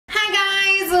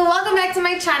back to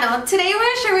my channel. Today we're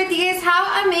going to share with you guys how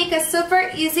I make a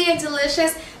super easy and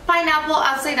delicious pineapple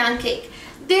upside down cake.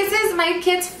 This is my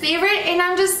kid's favorite and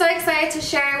I'm just so excited to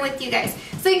share it with you guys.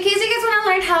 So in case you guys want to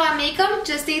learn how I make them,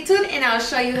 just stay tuned and I'll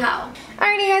show you how.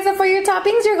 Alrighty guys, so for your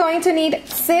toppings you're going to need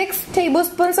 6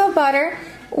 tablespoons of butter,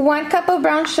 1 cup of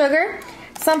brown sugar,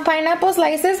 some pineapple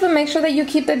slices, but make sure that you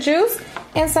keep the juice,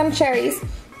 and some cherries.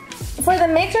 For the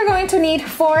mix you're going to need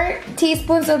 4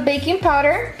 teaspoons of baking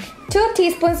powder, 2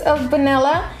 teaspoons of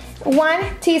vanilla,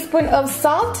 1 teaspoon of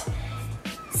salt,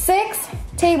 6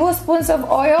 tablespoons of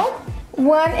oil,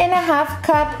 1½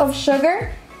 cup of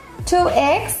sugar, 2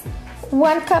 eggs,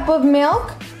 1 cup of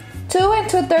milk, 2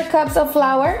 2/3 cups of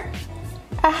flour,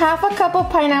 1/2 cup of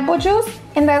pineapple juice,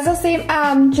 and that's the same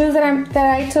juice that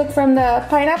I took from the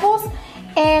pineapples,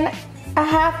 and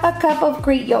 1/2 cup of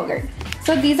Greek yogurt.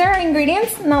 So these are our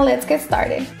ingredients. Now let's get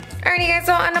started. Alrighty guys,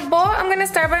 so on a bowl, I'm gonna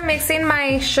start by mixing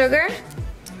my sugar,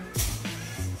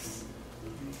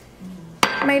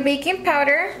 my baking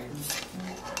powder,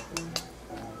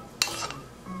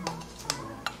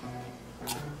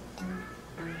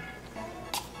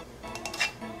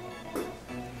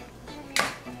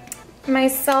 my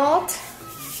salt,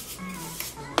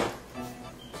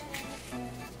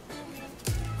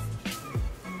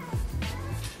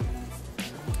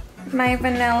 my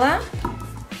vanilla,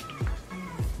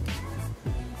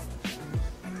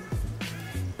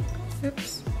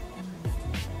 oops,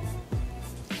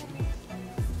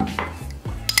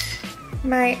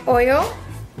 my oil,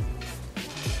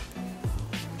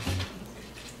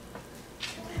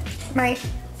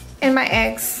 and my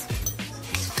eggs.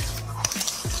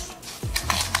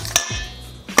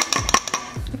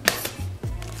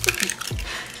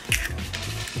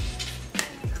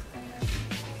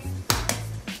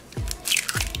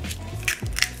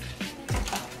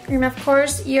 And of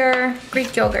course, your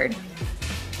Greek yogurt.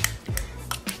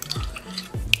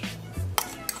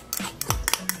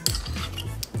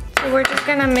 So we're just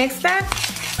gonna mix that.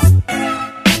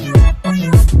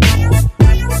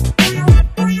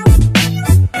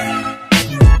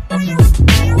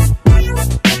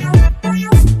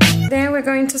 Then we're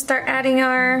going to start adding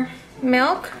our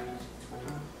milk.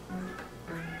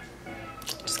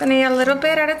 Just gonna add a little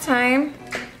bit at a time.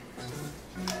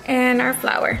 And our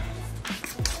flour.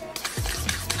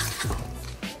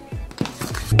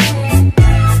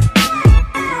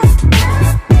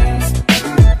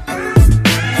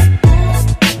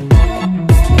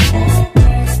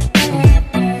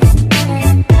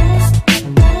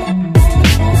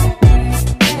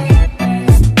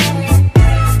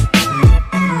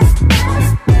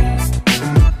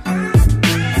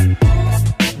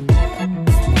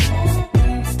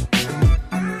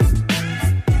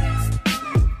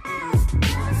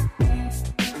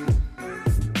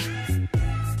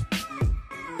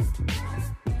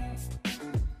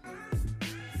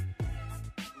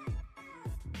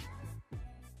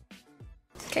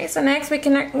 Okay, so next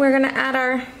we're gonna add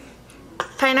our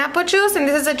pineapple juice, and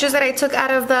this is the juice that I took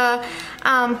out of the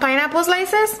pineapple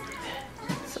slices.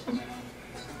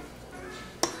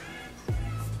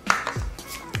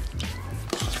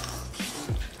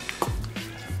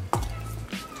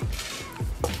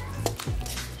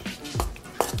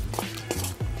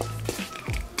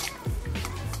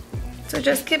 So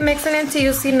just keep mixing it until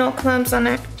you see no clumps on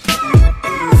it.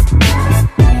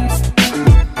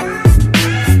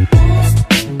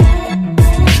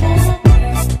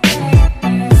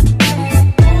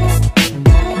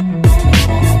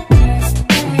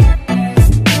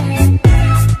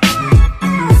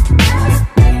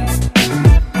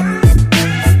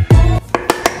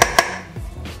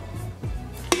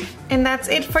 And that's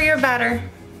it for your batter.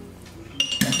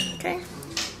 Okay.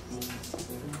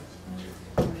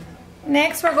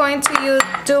 Next, we're going to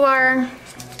do our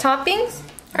toppings.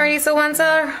 Alrighty, so once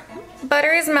our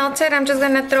butter is melted, I'm just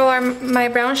gonna throw my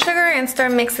brown sugar and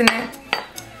start mixing it.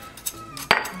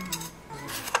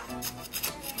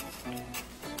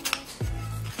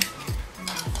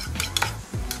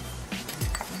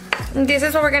 And this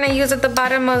is what we're gonna use at the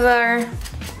bottom of our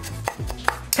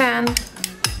pan.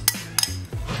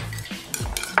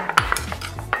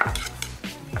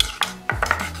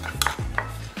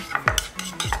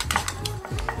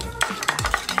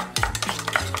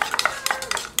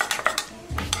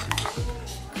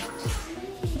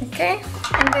 Okay,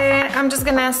 and then I'm just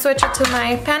gonna switch it to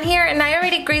my pan here, and I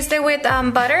already greased it with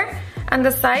butter on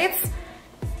the sides,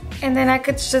 and then I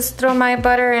could just throw my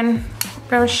butter and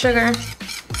brown sugar.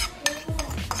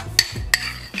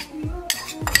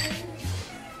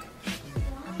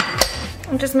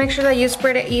 And just make sure that you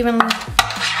spread it evenly. I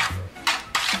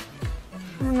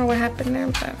don't know what happened there,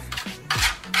 but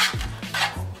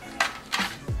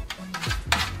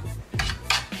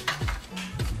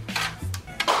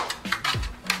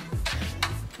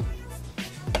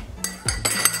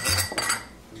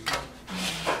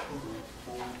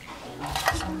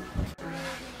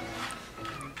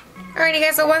Alrighty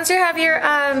guys, so once you have your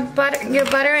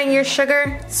butter and your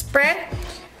sugar spread,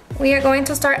 we are going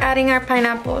to start adding our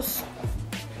pineapples.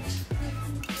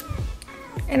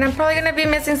 And I'm probably gonna be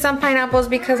missing some pineapples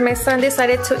because my son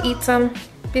decided to eat some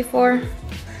before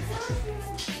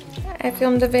I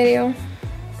filmed the video.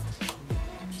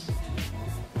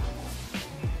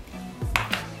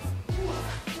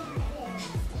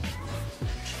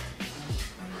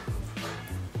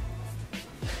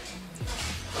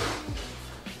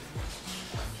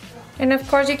 And of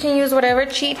course you can use whatever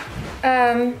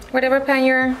whatever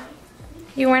pan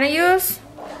you want to use.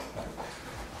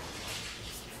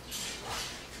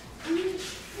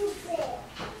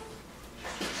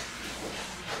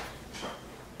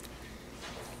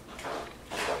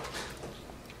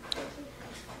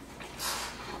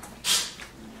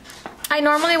 I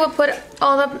normally would put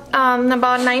all the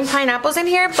about 9 pineapples in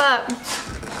here, but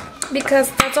because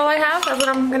that's all I have, that's what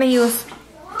I'm gonna use.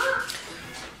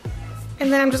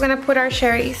 And then I'm just gonna put our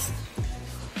cherries.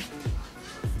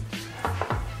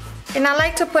 And I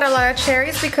like to put a lot of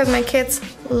cherries because my kids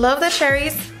love the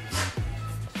cherries.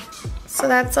 So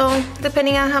that's all,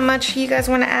 depending on how much you guys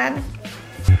wanna add.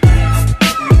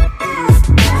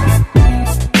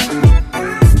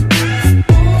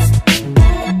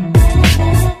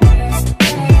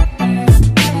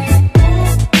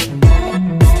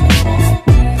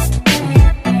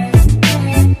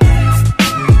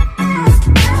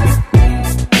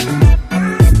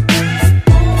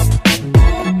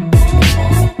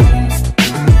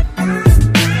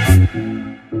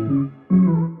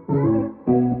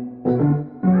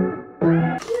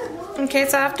 Okay,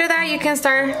 so after that you can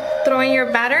start throwing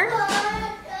your batter.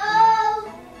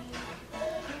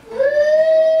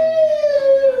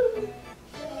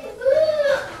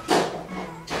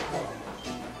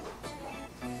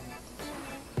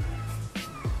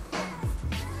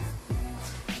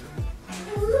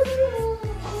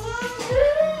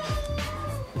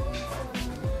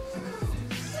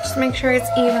 Just make sure it's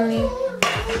evenly.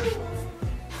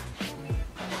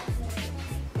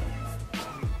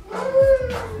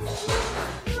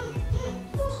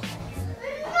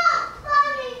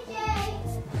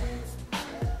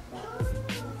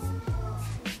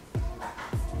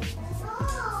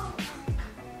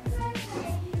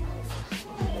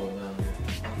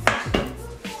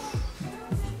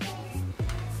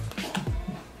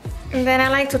 And then I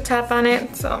like to tap on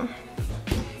it, so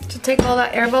to take all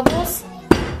the air bubbles.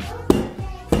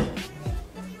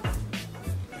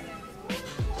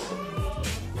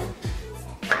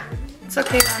 It's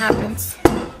okay, that happens.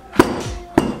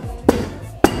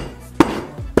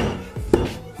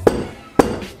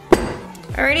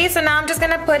 Alrighty, so now I'm just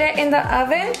gonna put it in the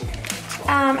oven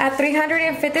at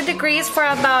 350 degrees for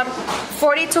about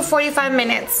 40 to 45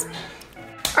 minutes.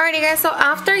 Alrighty guys, so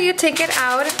after you take it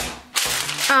out,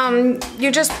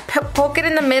 you just poke it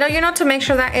in the middle, you know, to make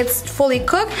sure that it's fully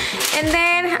cooked. And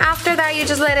then after that, you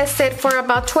just let it sit for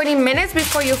about 20 minutes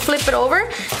before you flip it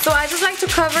over. So I just like to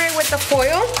cover it with the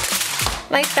foil,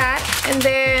 like that, and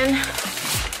then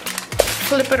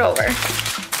flip it over.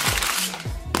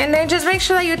 And then just make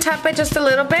sure that you tap it just a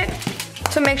little bit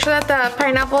to make sure that the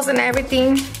pineapples and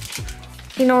everything,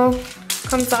 you know,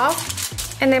 comes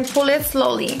off. And then pull it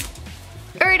slowly.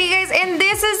 Alrighty guys, and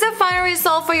this is the final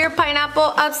result for your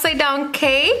pineapple upside down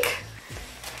cake.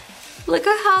 Look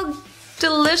at how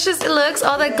delicious it looks.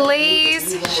 All the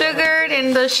glaze, sugared,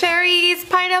 and the cherries,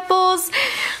 pineapples.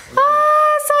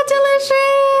 Oh, so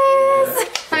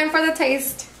delicious. Time for the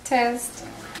taste test.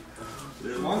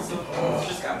 There's one so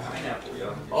just got pineapple,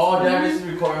 yo. Oh, damn, this is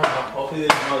recording. Hopefully they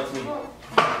know it's me.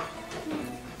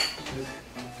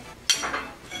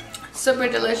 Super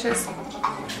delicious.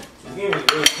 This game is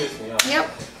really pissing me off. Yep.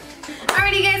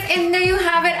 Alrighty guys, and there you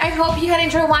have it. I hope you had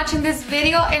enjoyed watching this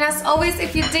video, and as always,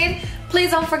 if you did,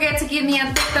 please don't forget to give me a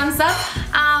big thumbs up.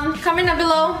 Comment down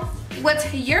below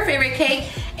what's your favorite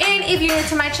cake, and if you're new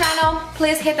to my channel,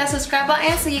 please hit that subscribe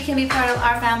button so you can be part of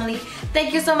our family.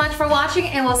 Thank you so much for watching,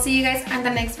 and we'll see you guys on the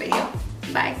next video.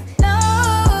 Bye.